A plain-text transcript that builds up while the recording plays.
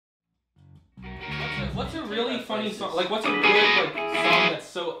what's a really funny song? Like, what's a good like song that's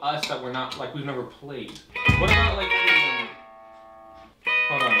so us that we're not like we've never played? What about like?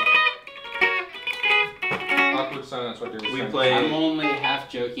 Hold on. Awkward silence. What did we play? I'm only half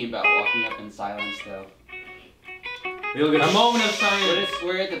joking about walking up in silence, though. We'll get a moment of silence.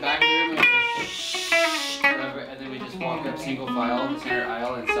 We're at the back of the room, and then we just walk up single file in the center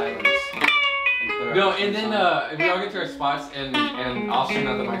aisle in silence. No, and then we all get to our spots, and Austin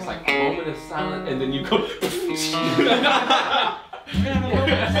at the mic's like, a moment of silence, and then you go.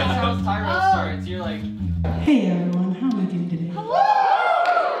 That's how Tyro starts. You're like, hey everyone, how are we doing today? Hello!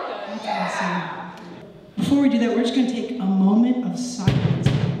 Awesome. Before we do that, we're just going to take a moment of silence.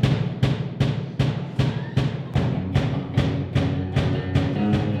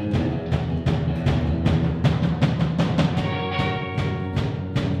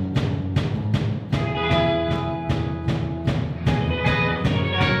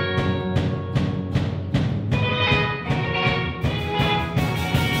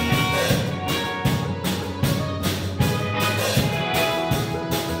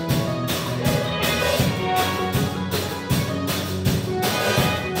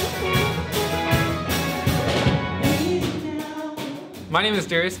 My name is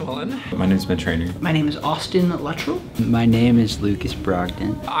Darius Mullen. My name is Ben Trainer. My name is Austin Luttrell. my name is Lucas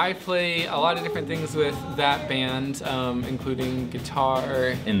Brogdon. I play a lot of different things with that band, including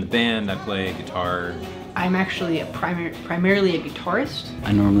guitar. In the band, I play guitar. I'm actually primarily a guitarist.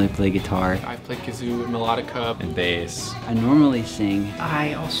 I normally play guitar. I play kazoo and melodica. And bass. I normally sing.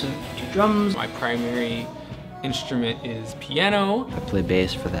 I also do drums. My primary instrument is piano. I play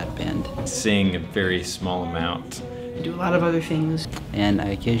bass for that band. Sing a very small amount. I do a lot of other things. And I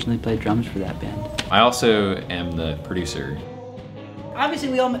occasionally play drums for that band. I also am the producer. Obviously,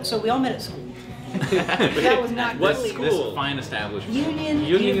 we all met at school. That was not What really school? This fine establishment. Union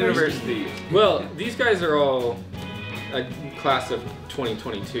University. Well, these guys are all a class of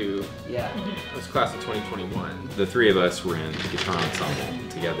 2022. Yeah. It was class of 2021. The three of us were in the guitar ensemble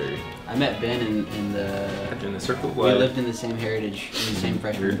together. I met Ben in the Circle of we Life. lived in the same heritage, in the same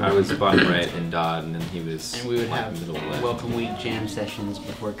freshman I dorm. was bottom right and Dodd, and then he was And we would like have middle left. welcome week jam sessions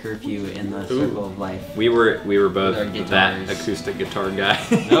before curfew in the Ooh. Circle of Life. We were both With our that guitars. acoustic guitar guy.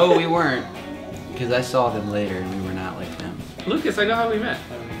 No, we weren't. Because I saw them later and we were not like them. Lucas, I know how we met.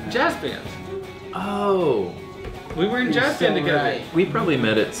 Jazz band. Oh. We were in jazz band together. Right. We probably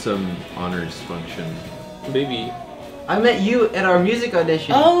met at some honors function. Maybe. I met you at our music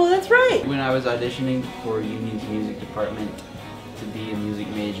audition. Oh, that's right. When I was auditioning for Union's music department to be a music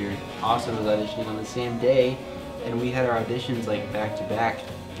major, Austin was auditioning on the same day, and we had our auditions like back to back,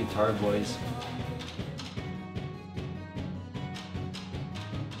 Guitar Boys.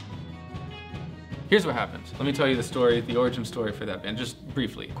 Here's what happened. Let me tell you the story, the origin story for that band, just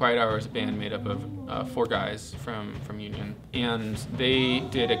briefly. Quiet Hour is a band made up of 4 guys from Union, and they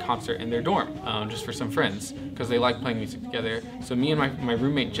did a concert in their dorm, just for some friends, because they like playing music together. So me and my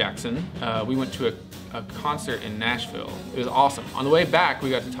roommate Jackson, we went to a concert in Nashville. It was awesome. On the way back, we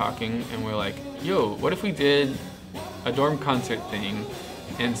got to talking, and we were like, yo, what if we did a dorm concert thing?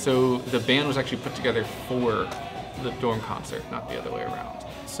 And so the band was actually put together for the dorm concert, not the other way around.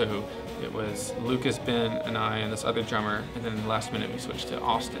 So it was Lucas, Ben, and I, and this other drummer, and then last minute we switched to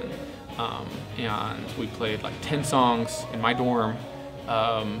Austin. And we played like 10 songs in my dorm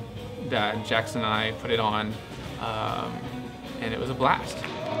that Jackson and I put it on, and it was a blast.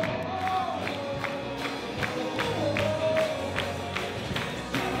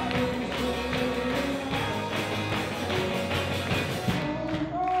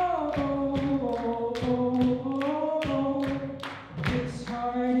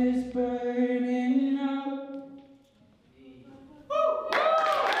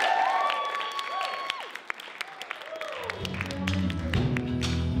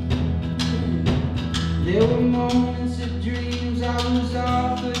 There were moments of dreams I was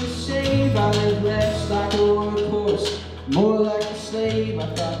offered to save. I lived less like a workhorse, more like a slave. I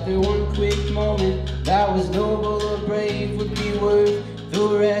thought that one quick moment that was noble or brave would be worth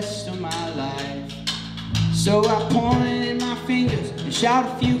the rest of my life. So I pointed my fingers and shout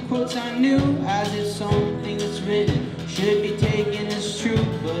a few quotes I knew, as if something that's written should be taken as true.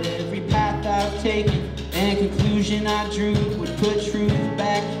 But every path I've taken and conclusion I drew would put truth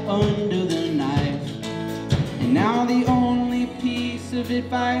back under the knife. And now the only piece of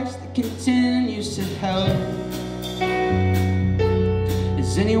advice that continues to help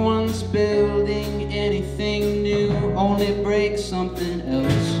is anyone's building anything new only breaks something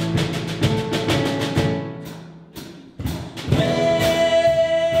else.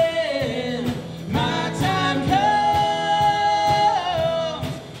 When my time comes,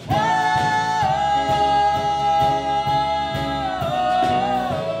 oh,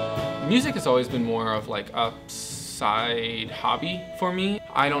 Music has always been more of like a side hobby for me.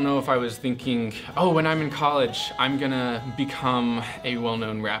 I don't know if I was thinking, oh, when I'm in college, I'm gonna become a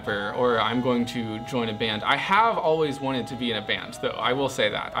well-known rapper, or I'm going to join a band. I have always wanted to be in a band, though, I will say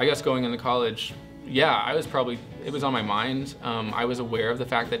that. I guess going into college, yeah, it was on my mind. I was aware of the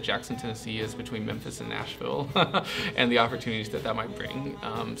fact that Jackson, Tennessee is between Memphis and Nashville and the opportunities that that might bring.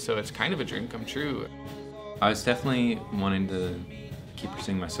 So it's kind of a dream come true. I was definitely wanting to keep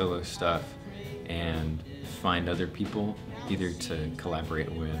pursuing my solo stuff and find other people, either to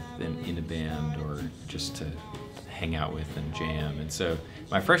collaborate with in a band or just to hang out with and jam. And so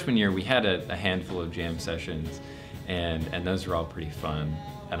my freshman year, we had a handful of jam sessions, and those were all pretty fun.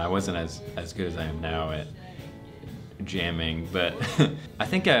 And I wasn't as good as I am now at jamming, but I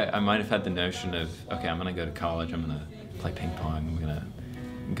think I might have had the notion of, okay, I'm gonna go to college, I'm gonna play ping pong, I'm gonna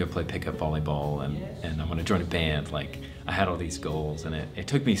go play pickup volleyball, and I'm gonna join a band. Like, I had all these goals, and it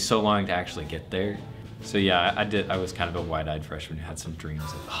took me so long to actually get there. So yeah, I was kind of a wide-eyed freshman who had some dreams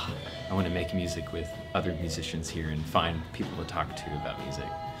of, oh, I want to make music with other musicians here and find people to talk to about music.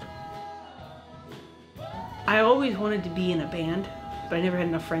 I always wanted to be in a band, but I never had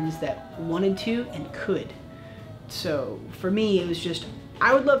enough friends that wanted to and could. So for me, it was just,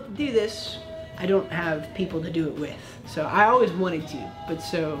 I would love to do this. I don't have people to do it with. So I always wanted to, but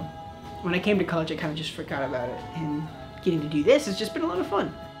so when I came to college, I kind of just forgot about it. And getting to do this has just been a lot of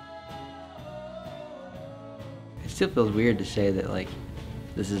fun. It still feels weird to say that, like,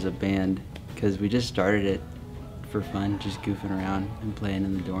 this is a band, because we just started it for fun, just goofing around and playing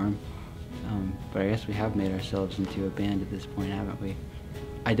in the dorm. But I guess we have made ourselves into a band at this point, haven't we?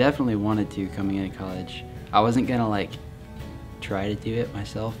 I definitely wanted to coming into college. I wasn't gonna like try to do it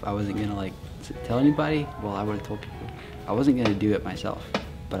myself. I wasn't gonna like tell anybody. Well, I would have told people. I wasn't gonna do it myself,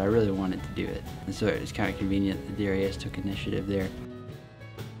 but I really wanted to do it. And so it was kind of convenient that Darius took initiative there.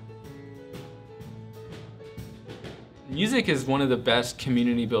 Music is one of the best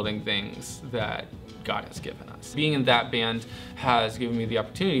community building things that God has given us. Being in that band has given me the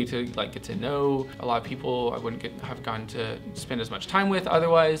opportunity to like get to know a lot of people I wouldn't have gotten to spend as much time with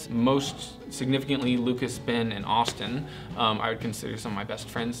otherwise. Most significantly, Lucas, Ben, and Austin, I would consider some of my best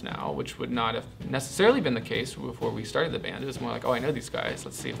friends now, which would not have necessarily been the case before we started the band. It was more like, oh, I know these guys,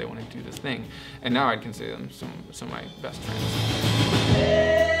 let's see if they want to do this thing. And now I'd consider them some of my best friends.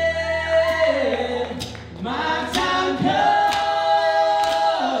 Hey, my time comes.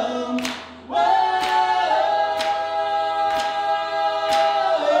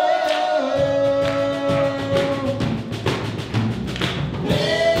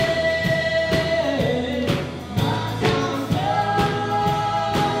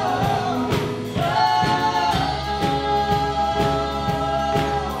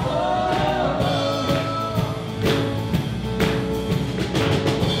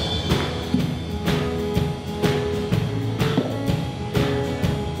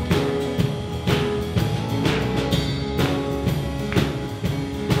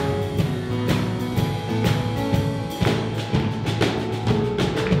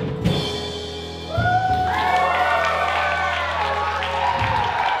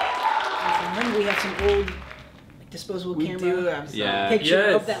 Disposable We camera do have some. Yeah. picture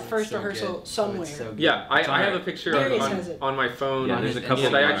Yes. of that first So rehearsal good. somewhere. It's so good. Yeah, I have a right. picture Darius has it. on my phone. Yeah, and there's a and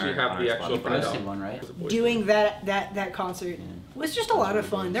couple I on actually our- have on the our actual Spotify. photo. Posted one, right? Doing that concert was just a lot of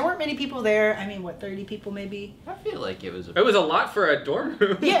fun. There weren't many people there. I mean, what, 30 people maybe? I feel like it was a It was a lot for a dorm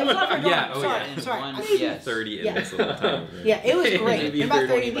room. Yeah, it was not for Yeah, dorm. oh, Sorry, yeah. sorry. One- I mean, yes. 30 in Yeah. this little time. yeah, it was great. Maybe About 30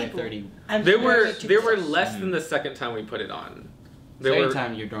 30 by people. 30. I'm There comparing were it to there were this. less than the second time we put it on. There Second were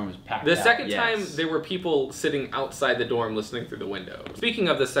time your dorm was packed the out. second yes. time there were people sitting outside the dorm listening through the window. Speaking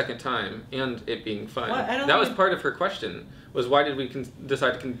of the second time and it being fun, What? I don't that was think- part of her question. Was why did we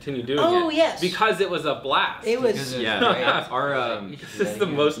decide to continue doing it? Oh, yes. Because it was a blast. It was. Because Yeah, our This is the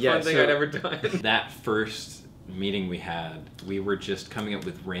most Yeah, fun thing so- I'd ever done. that first meeting we had, we were just coming up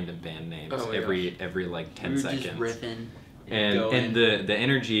with random band names Oh my every like We 10 were seconds. just riffing and going. the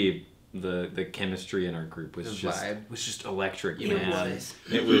energy, the chemistry in our group was The just vibe. was just electric, It man. was.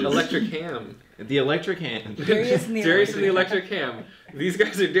 It was Electric Ham. the electric hand. Darius and the Darius and the Electric Ham. These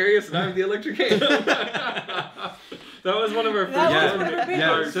guys are Darius and I'm the Electric Ham. That was one of our first. That was one of our big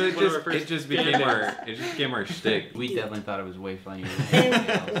yeah, ones. so One of our first it just band became names. our shtick. We definitely thought it was way funnier.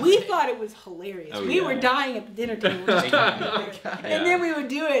 And we thought it was hilarious. Oh, we yeah. were dying at the dinner table. And then we would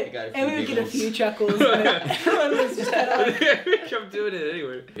do I it, got a and few we would get a giggles. few chuckles. But everyone was just kind of like, We kept doing it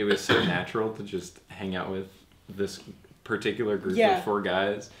anyway. It was so natural to just hang out with this particular group Yeah. of 4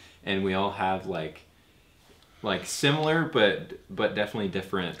 guys, and we all have like similar but definitely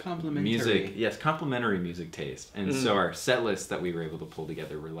different Complementary. music. Yes, complementary music taste. And so our set lists that we were able to pull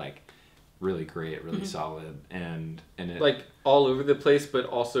together were like really great, really solid, and it, Like all over the place, but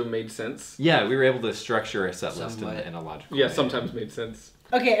also made sense. yeah, we were able to structure a set list Somewhat. in a logical Yeah, way. sometimes made sense.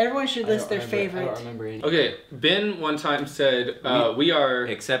 Okay, everyone should I list don't their remember- I favorite. don't remember any. Okay, Ben one time said, we are,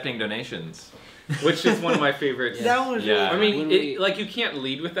 Accepting donations. which is one of my favorites. Yeah. That one was Yeah. I really mean, When we- like you can't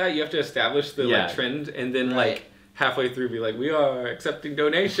lead with that. You have to establish the Yeah. like trend, and then Right. like halfway through be like, we are accepting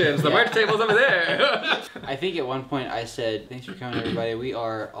donations. The Yeah. merch table's over there. I think at one point I said, "Thanks for coming, everybody. We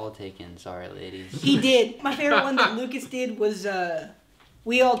are all taken. Sorry, ladies." He did. My favorite one that Lucas did was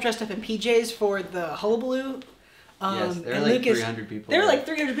we all dressed up in PJs for the hullabaloo. Yes, there were and like Lucas, 300 people. There were like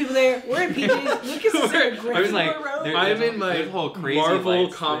 300 people there. We're in PJs. Lucas is in a I was like, Gryffindor there- robe. I'm in my There's a whole crazy Marvel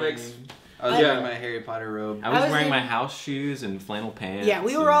lights comics. thing. I was Yeah. wearing my Harry Potter robe. I was, I was wearing in- my house shoes and flannel pants. Yeah,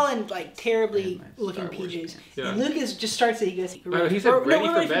 we were and- all in like terribly And my looking Star Wars PJs. pants. Yeah. And Lucas just starts it. He goes, he said we're ready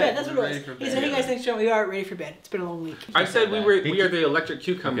for bed. That's what We're it ready was. for He bed. said, hey guys, thanks for showing. We are ready for bed. It's been a long week. I said we are the Electric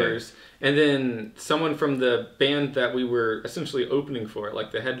Cucumbers, and then someone from the band that we were essentially opening for, like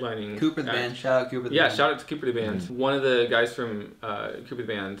the headlining. Cooper the act. band. Shout out Cooper the Yeah, band. shout out to Cooper the band. One of the guys from Cooper the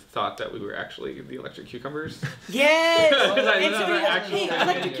band thought that we were actually the Electric Cucumbers. Yes! Oh, And that's so an he goes, actual hey, band.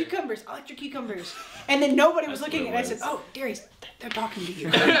 electric cucumbers, electric cucumbers. And then nobody was That's looking, what and it I said, was. oh, Darius, they're talking to you.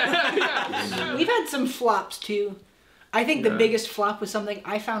 We've had some flops too. I think the Yeah. biggest flop was something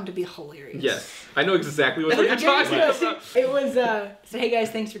I found to be hilarious. Yes, I know exactly what you're Darius talking goes, about. it was, so hey guys,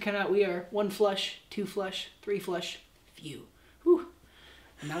 thanks for coming out. We are 1 flush, 2 flush, 3 flush, few. Whew.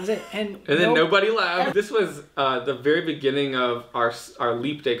 And that was it. And then nobody laughed. This was the very beginning of our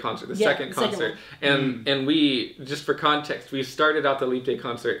Leap Day concert, the Yeah, second the second concert, one. and we, just for context, we started out the Leap Day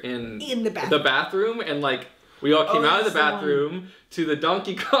concert in In the bathroom. and like we all came Oh, out of the that's the one. bathroom to the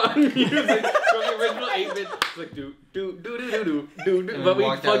Donkey Kong music from the original 8-bit. It's like do do do do do do do, And but we we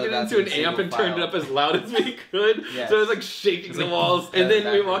walked out plugged of it the into an bathroom amp and single turned it file. up as loud as we could. Yes. So it was like shaking the walls, Yeah, and then we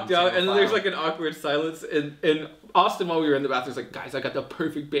bathroom walked out, single and then there's file. like an awkward silence, and Austin, while we were in the bathroom, was like, guys, I got the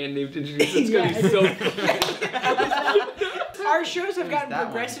perfect band name to introduce. It's gonna be so fun. Our shows have gotten that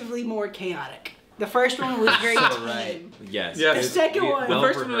one? progressively more chaotic. The first one was very So team. right. Yes. Yeah. The second one. The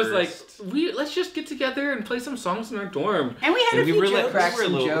first one was like, well-rehearsed. let's just get together and play some songs in our dorm. And we had And a we few were jokes. like, Crack we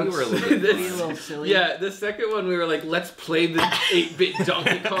some were a jokes. little Be This- a little silly. Yeah, the second one we were like, let's play the 8-bit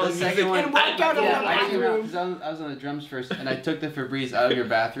Donkey Kong The second music. one, And walk out of yeah, the I came out bathroom. 'cause I was on the drums first, and I took the Febreze out of your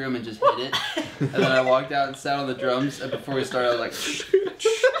bathroom and just hit it. And then I walked out and sat on the drums, and before we started, I was like,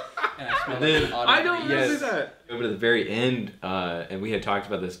 and I smelled like an I don't remember Yes. that. Over to the very end, and we had talked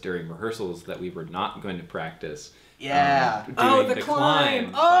about this during rehearsals that we were not going to practice. Yeah. Doing Oh, the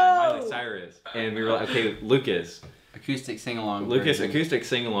climb. by Oh! Miley Cyrus, and we were like, okay, Lucas, Acoustic sing-along. Lucas, version. acoustic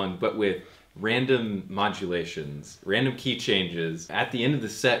sing along, but with random modulations, random key changes. At the end of the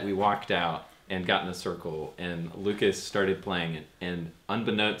set, we walked out and got in a circle, and Lucas started playing it, and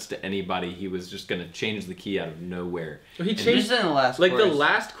unbeknownst to anybody, he was just gonna change the key out of nowhere. He And changed Just in the last like chorus. the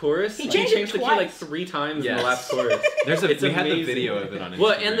last chorus. He changed it the key like twice. 3 times in Yes. the last chorus. There's a It's we had the amazing. video of it on Instagram.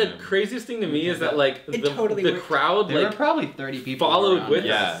 Well, and the craziest thing to me is that like It the, totally the worked. crowd There were like probably 30 people followed around with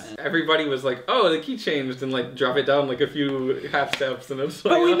us. us. Everybody was like, "Oh, the key changed," and like drop it down like a few half steps, and it's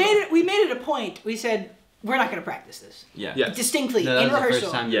like, But we oh. made it a point. We said, we're not going to practice this. yeah. Yeah. Distinctly, No, that in was the rehearsal.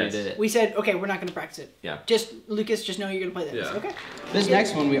 first time that Yes. we did it. We said, okay, we're not going to practice it. Yeah. Just, Lucas, just know you're going to play that. Yeah. Okay. This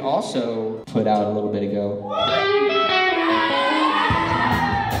next one we also put out a little bit ago.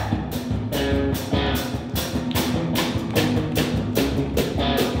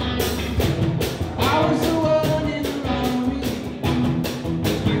 I was the one in the wrong,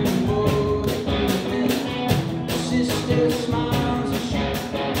 you more than sister smiles and she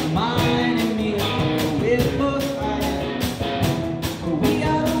reminded me we're both fine. We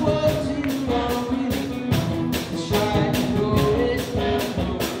are the ones in the wrong, let's try to go it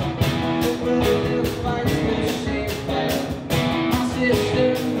alone. The fights will shape fire. My sister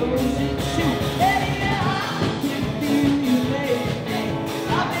knows it too. Hey, I can feel you, baby.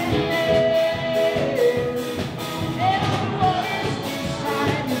 I've been there. And I'm always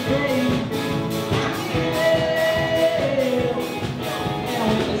beside you, baby. I can live. And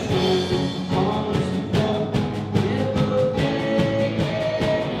with the soul, arms and love, never let go.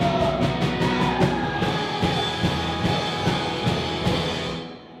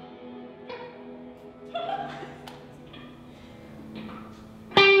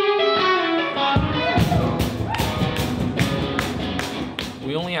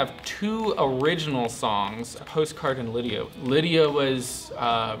 We only have 2 original songs, Postcard and Lydia. Lydia was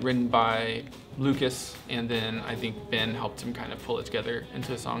written by Lucas, and then I think Ben helped him kind of pull it together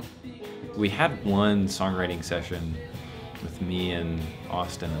into a song. We had one songwriting session with me and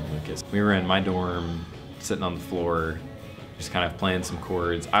Austin and Lucas. We were in my dorm, sitting on the floor, just kind of playing some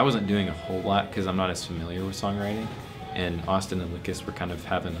chords. I wasn't doing a whole lot because I'm not as familiar with songwriting, and Austin and Lucas were kind of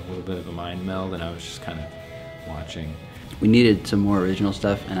having a little bit of a mind meld, and I was just kind of watching. We needed some more original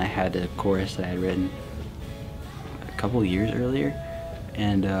stuff, and I had a chorus that I had written a couple years earlier,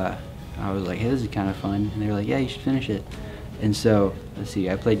 and I was like, hey, this is kind of fun, and they were like, yeah, you should finish it. And so, let's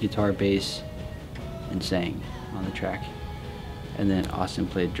see, I played guitar, bass, and sang on the track, and then Austin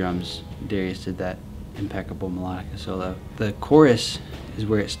played drums. Darius did that impeccable melodica solo. The chorus is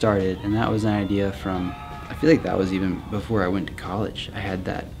where it started, and that was an idea from, I feel like that was even before I went to college. I had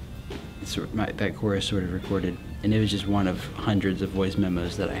that that chorus sort of recorded, and it was just one of hundreds of voice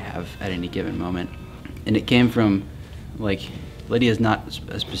memos that I have at any given moment. And it came from, like, Lydia's not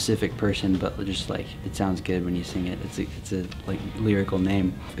a specific person, but just like, it sounds good when you sing it. It's a like lyrical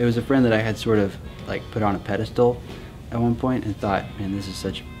name. It was a friend that I had sort of like put on a pedestal at one point and thought, man, this is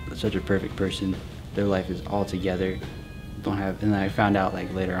such a perfect person. Their life is all together. And then I found out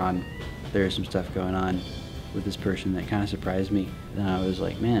like later on there was some stuff going on with this person that kind of surprised me. And I was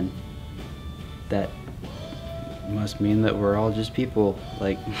like, man, that must mean that we're all just people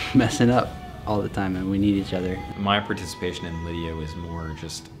like messing up all the time, and we need each other. My participation in Lydia was more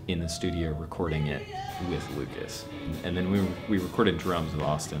just in the studio recording it with Lucas. And then we recorded drums with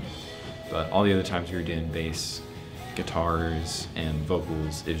Austin. But all the other times we were doing bass, guitars, and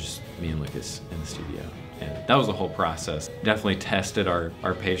vocals, it was just me and Lucas in the studio. And that was the whole process. Definitely tested our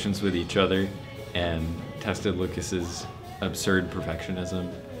patience with each other and tested Lucas's absurd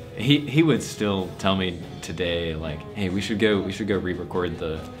perfectionism. He would still tell me today, like, hey, we should go re-record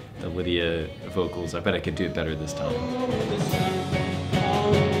the Lydia vocals. I bet I could do it better this time.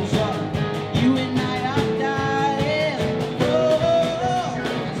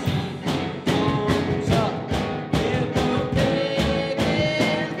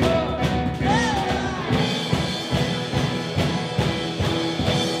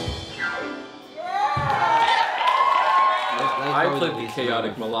 I played the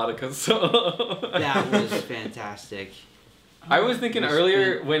chaotic melodica solo. That was fantastic. I was thinking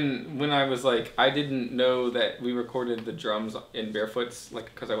earlier when I was like, I didn't know that we recorded the drums in Barefoots, like,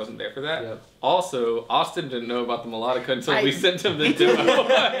 because I wasn't there for that. Yep. Also, Austin didn't know about the melodica until we sent him the demo.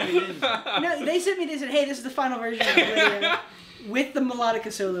 No, they sent me, they said, hey, this is the final version of Lydia with the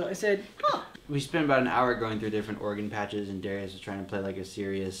melodica solo. I said, huh. We spent about an hour going through different organ patches, and Darius was trying to play like a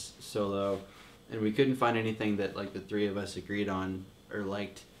serious solo, and we couldn't find anything that like the three of us agreed on or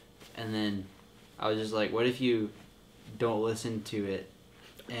liked. And then I was just like, what if you don't listen to it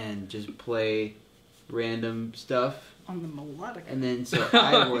and just play random stuff On the melodica. And then so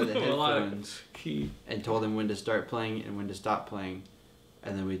I wore the headphones Key. and told him when to start playing and when to stop playing,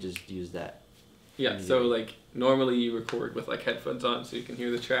 and then we just used that. Yeah, so like normally you record with like headphones on so you can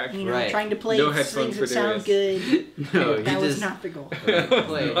hear the track. You know, Right. trying to play No headphones things that for sound good. No, he That was just not the goal.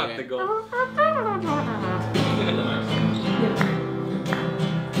 play. Not the goal.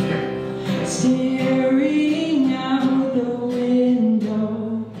 Staring out the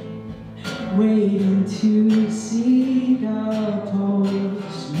window, waiting to see the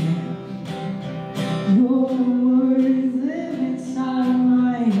postman. Your words live inside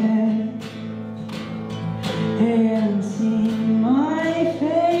my head and sing my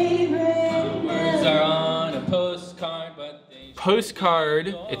favorite Words are on a postcard, but they...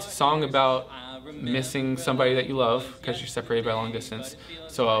 Postcard, it's a song about missing somebody that you love because you're separated by long distance.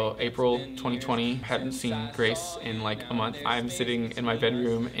 So April 2020, hadn't seen Grace in like a month. I'm sitting in my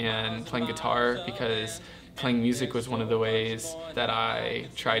bedroom and playing guitar because playing music was one of the ways that I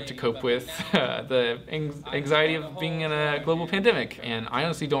tried to cope with the anxiety of being in a global pandemic. And I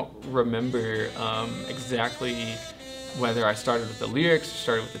honestly don't remember exactly whether I started with the lyrics or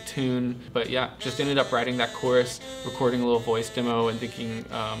started with the tune, but yeah, just ended up writing that chorus, recording a little voice demo and thinking,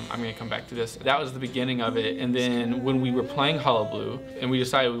 I'm gonna come back to this. That was the beginning of it. And then when we were playing Hollow Blue, and we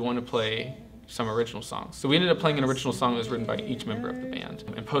decided we wanted to play some original songs. So we ended up playing an original song that was written by each member of the band.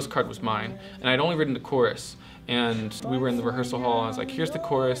 And Postcard was mine. And I'd only written the chorus. And we were in the rehearsal hall, and I was like, here's the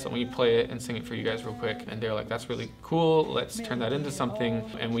chorus, let me play it and sing it for you guys real quick. And they were like, that's really cool, let's turn that into something.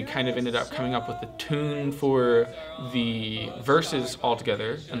 And we kind of ended up coming up with the tune for the verses all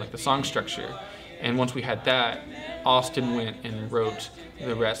together and like the song structure. And once we had that, Austin went and wrote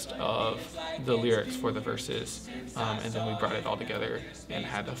the rest of the lyrics for the verses. And then we brought it all together and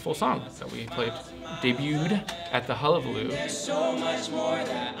had a full song that we played, debuted at the Hullabaloo. There's so much more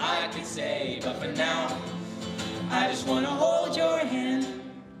that I could say, but for now, I just want to hold your hand.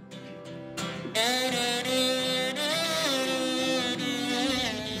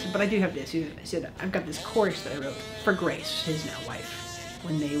 But I do have this. I said, I've got this chorus that I wrote for Grace, his now wife.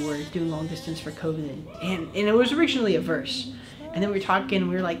 when they were doing long distance for COVID, and it was originally a verse, and then we were talking, and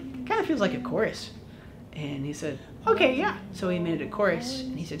we were like, it kind of feels like a chorus, and he said, okay, yeah. So we made it a chorus,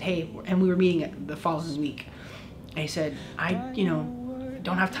 and he said, hey, and we were meeting it the following week, and he said, I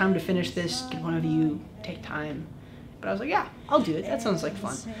don't have time to finish this. Can one of you take time? But I was like, yeah, I'll do it. That sounds like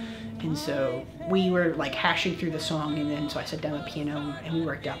fun. And so we were like hashing through the song, and then so I set down the piano and we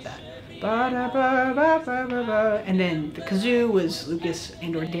worked out that. And then the kazoo was Lucas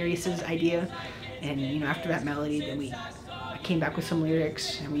and or Darius's idea. And after that melody, then I came back with some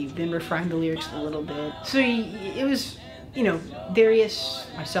lyrics, and we then refined the lyrics a little bit. So it was, Darius,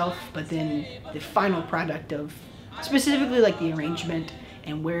 myself, but then the final product of specifically like the arrangement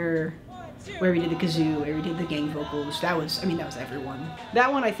and where we did the kazoo, where we did the gang vocals, that was everyone.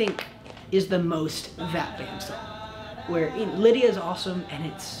 That one I think is the most That Band song. Where Lydia is awesome, and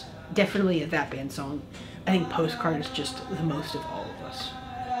it's definitely a That Band song. I think Postcard is just the most of all of us.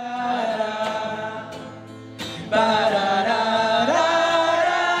 My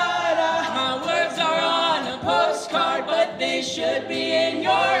words are on a postcard, but they should be in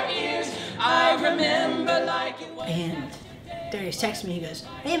your ears. I remember like it was. And Darius texted me, he goes,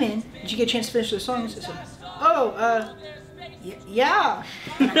 hey man, did you get a chance to finish the songs? I said, oh, yeah.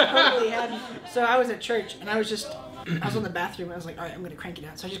 I totally hadn't. So I was at church, and I was on the bathroom, and I was like, all right, I'm going to crank it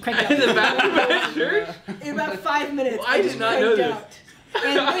out. So I just cranked it out. In the bathroom at church? In about 5 minutes, Well, I did not know this. out.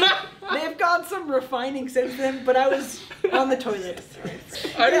 And they've gone some refining since then, but I was on the toilet.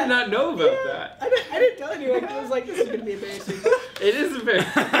 I did not know about that. I didn't tell anyone. I was like, this is going to be embarrassing. It is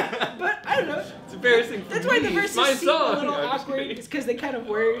embarrassing. But I don't know. It's embarrassing for That's me. why the It's verses my seem song. a little I'm just awkward, kidding. it's because they kind of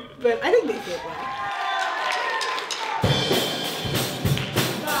were, but I think they fit well.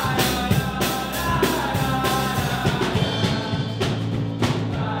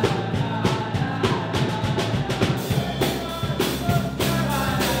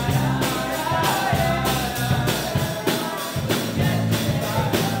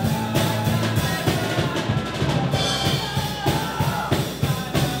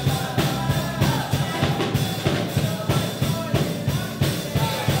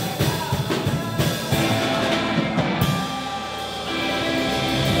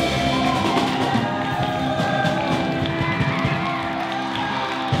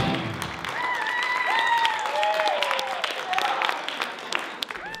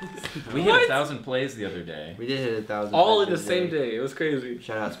 We hit 1,000 plays the other day. We did hit 1,000. All in the same day. It was crazy.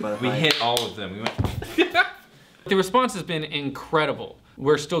 Shout out Spotify. We hit all of them. We went. The response has been incredible.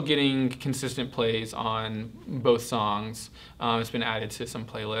 We're still getting consistent plays on both songs. It's been added to some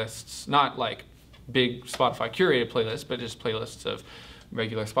playlists, not like big Spotify curated playlists, but just playlists of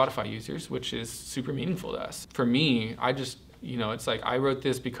regular Spotify users, which is super meaningful to us. For me, I just, it's like I wrote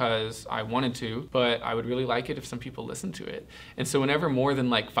this because I wanted to, but I would really like it if some people listened to it. And so whenever more than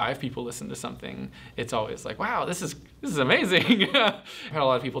like 5 people listen to something, it's always like, wow, this is amazing. I've had a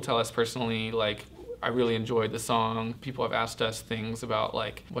lot of people tell us personally, like, I really enjoyed the song. People have asked us things about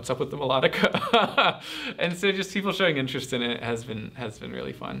like, what's up with the melodica? And so just people showing interest in it has been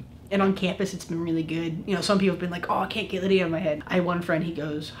really fun. And on campus, it's been really good. Some people have been like, oh, I can't get Lydia in my head. I had one friend, he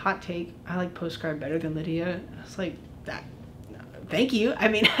goes, hot take, I like Postcard better than Lydia. I was like, thank you. I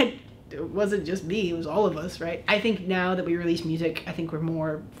mean, it wasn't just me, it was all of us, right? I think now that we release music, I think we're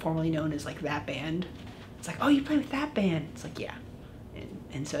more formally known as like That Band. It's like, oh, you play with That Band? It's like, yeah.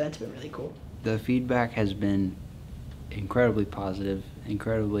 And so that's been really cool. The feedback has been incredibly positive,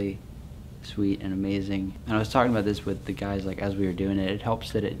 incredibly sweet and amazing. And I was talking about this with the guys, like, as we were doing it. It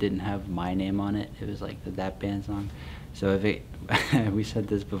helps that it didn't have my name on it. It was like the That Band song. So if it, we said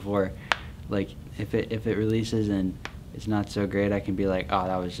this before, like if it releases and it's not so great, I can be like, oh,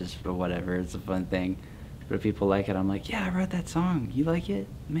 that was just whatever, it's a fun thing. But if people like it, I'm like, yeah, I wrote that song. You like it?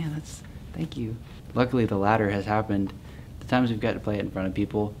 Man, thank you. Luckily, the latter has happened. The times we've got to play it in front of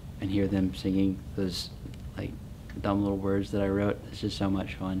people and hear them singing those like dumb little words that I wrote, it's just so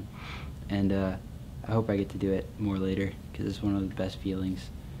much fun. And I hope I get to do it more later, because it's one of the best feelings.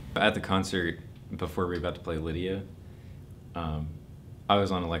 At the concert, before we were about to play Lydia, I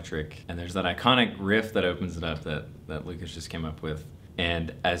was on electric, and there's that iconic riff that opens it up that Lucas just came up with.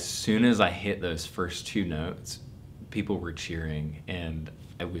 And as soon as I hit those first 2 notes, people were cheering, and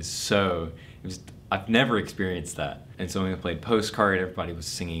I've never experienced that. And so when we played Postcard, everybody was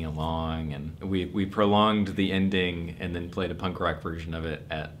singing along, and we prolonged the ending and then played a punk rock version of it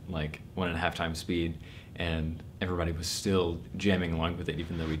at like 1.5 times speed, and everybody was still jamming along with it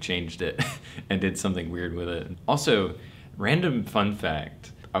even though we changed it and did something weird with it. Also, random fun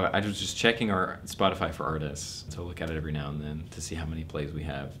fact, I was just checking our Spotify for artists, so look at it every now and then to see how many plays we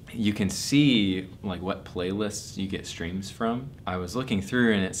have. You can see like what playlists you get streams from. I was looking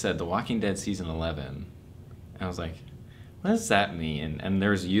through and it said The Walking Dead season 11. And I was like, what does that mean? And there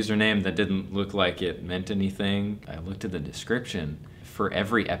was a username that didn't look like it meant anything. I looked at the description. For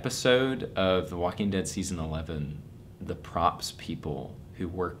every episode of The Walking Dead season 11, the props people who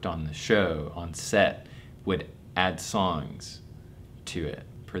worked on the show on set would add songs to it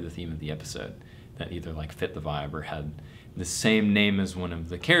per the theme of the episode that either like fit the vibe or had the same name as one of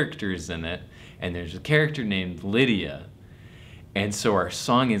the characters in it. And there's a character named Lydia, and so our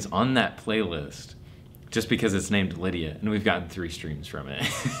song is on that playlist just because it's named Lydia, and we've gotten 3 streams from it.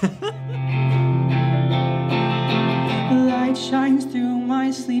 Light shines through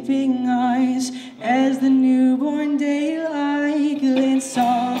my sleeping eyes as the newborn daylight glints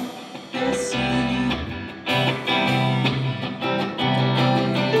off the sea.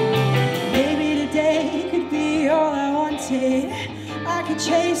 Maybe today could be all I wanted. I could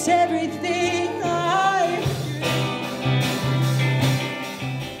chase everything I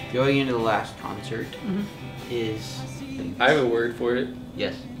dreamed. Going into the last concert is... I have a word for it.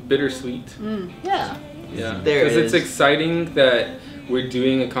 Yes. Bittersweet. Yeah. Yeah. There Because it it's is. exciting that we're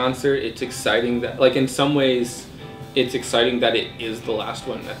doing a concert. It's exciting that, like, in some ways, it's exciting that it is the last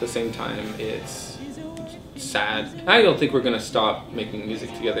one. At the same time, it's sad. I don't think we're gonna stop making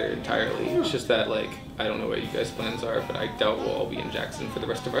music together entirely. It's just that, like, I don't know what you guys' plans are, but I doubt we'll all be in Jackson for the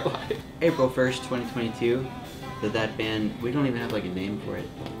rest of our lives. April 1st, 2022, that band, we don't even have like a name for it.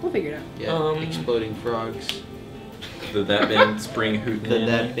 We'll figure it out. Yeah, Exploding Frogs. That band Spring Hoot.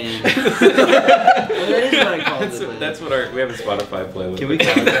 That band. Well, that is what I call it. That's what we have a Spotify playlist. Can we?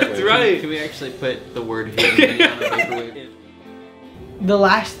 That's right. Can we actually put the word hoot on a paperweight? The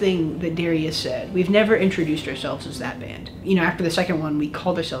last thing that Darius said, we've never introduced ourselves as that band. You know, after the second one, we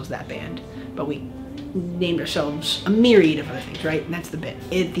called ourselves that band, but we named ourselves a myriad of other things, right? And that's the bit.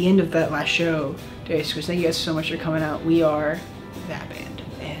 At the end of that last show, Darius goes, thank you guys so much for coming out. We are that band.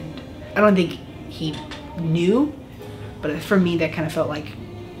 And I don't think he knew, but for me, that kind of felt like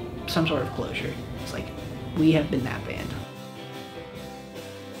some sort of closure. It's like, we have been that band.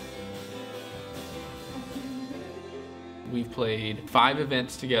 We've played 5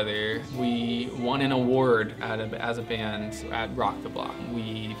 events together. We won an award as a band at Rock the Block.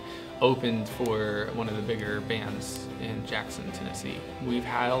 We've opened for one of the bigger bands in Jackson, Tennessee. We've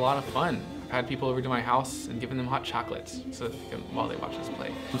had a lot of fun. I've had people over to my house and given them hot chocolates so that while they watch us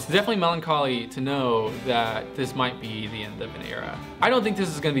play. It's definitely melancholy to know that this might be the end of an era. I don't think this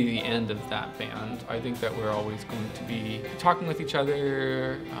is going to be the end of that band. I think that we're always going to be talking with each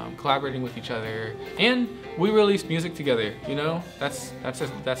other, collaborating with each other, and we released music together. You know, that's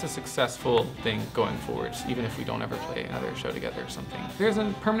a successful thing going forward, even if we don't ever play another show together or something. There's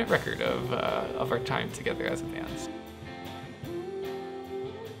a permanent record of our time together as a band.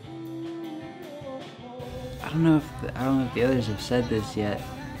 I don't know if the others have said this yet,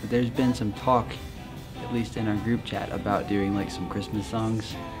 but there's been some talk, at least in our group chat, about doing like some Christmas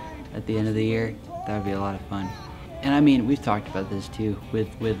songs at the end of the year. That would be a lot of fun. And I mean, we've talked about this too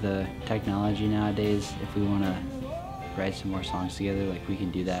with the technology nowadays. If we want to write some more songs together, like we can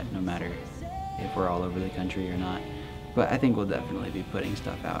do that no matter if we're all over the country or not. But I think we'll definitely be putting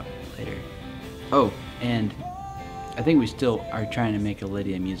stuff out later. Oh, and I think we still are trying to make a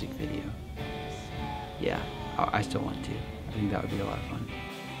Lydia music video. Yeah, I still want to. I think that would be a lot of fun.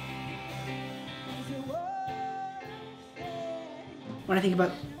 When I think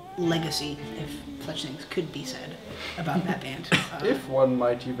about legacy, if such things could be said about that band. If one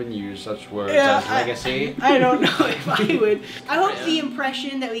might even use such words Yeah, as legacy. I don't know if I would. I hope the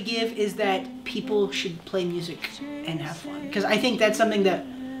impression that we give is that people should play music and have fun. Because I think that's something that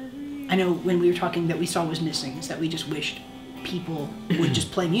I know when we were talking that we saw was missing, is that we just wished people would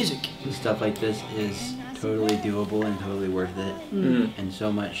just play music. Stuff like this is totally doable and totally worth it, and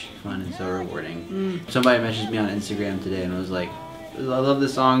so much fun and so rewarding. Somebody messaged me on Instagram today and was like, I love the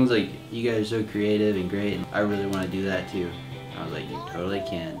songs, like you guys are so creative and great, and I really want to do that too. I was like, you totally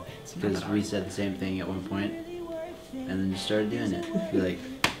can, because we said the same thing at one point, and then just started doing it. Be like,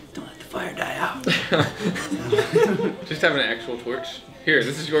 don't let the fire die out. Just have an actual torch. Here,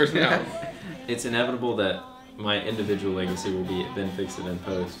 this is yours now. It's inevitable that my individual legacy will be Ben Fix It in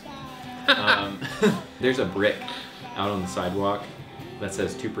Post. There's a brick out on the sidewalk that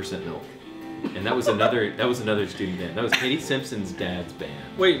says 2% milk. And that was another student band. That was Katie Simpson's dad's band.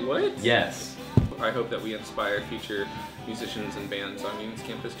 Wait, what? Yes. I hope that we inspire future musicians and bands on Union's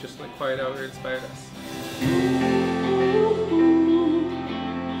campus just like Quiet Hour inspired us.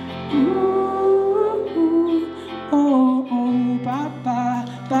 Oh, oh,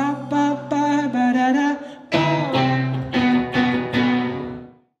 bye-bye.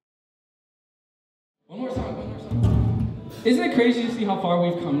 see how far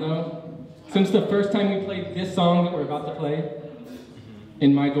we've come though? Since the first time we played this song that we're about to play,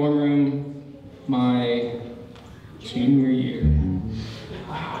 in my dorm room, my junior year.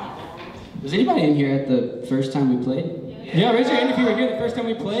 Wow. Was anybody in here at the first time we played? Yeah, raise your hand if you were here the first time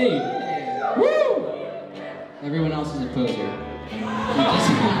we played. Woo! Everyone else is a poser.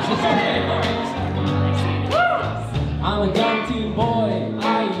 I'm a dumb teen boy,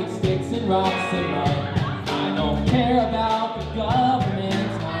 I eat sticks and rocks and mud. I don't care about the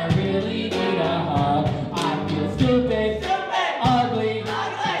government, I really need a hug. I feel stupid, ugly,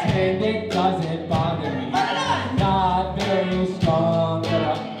 and it doesn't bother me. Not very strong, but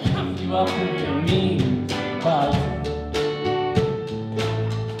I'll pick you up if you're mean. But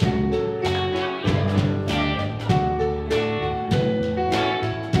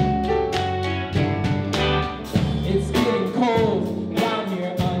it's getting cold down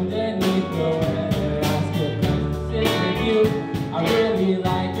here underneath the weather. I still come to sit with you. I really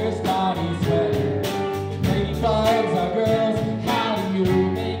like your spotty sweater. Pretty bugs are girls. How do you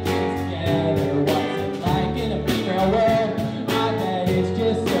make it together? What's it like in a female world? I bet it's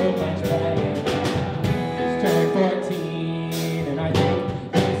just so much better. Just turned 14 and I think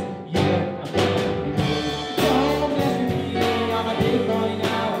this year I'm gonna be good. Don't mess with me, I'm a big boy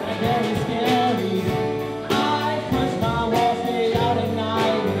now and I'm very scary. I punch my wall, stay out at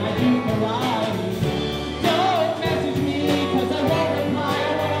night, and I do karate. Don't message me, cause I won't reply,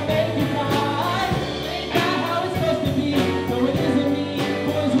 I wanna make you cry. Ain't that how it's supposed to be? So it isn't me,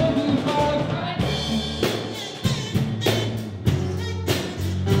 boys will be bugs.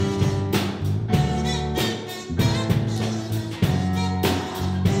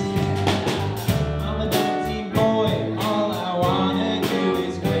 I'm a dumb teen boy, all I wanna do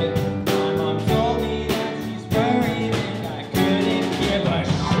is quit. My mom told me that she's worried and I couldn't give a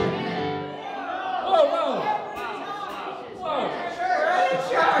Whoa, whoa! Whoa!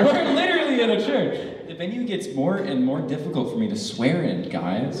 We're literally in a church. The venue gets more and more difficult for me to swear in,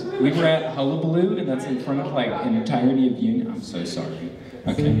 guys. We were at Hullabaloo, and that's in front of like an entirety of Union. I'm so sorry.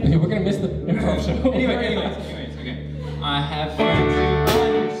 Okay. Okay, we're gonna miss the improv show. Anyways, okay. I have friends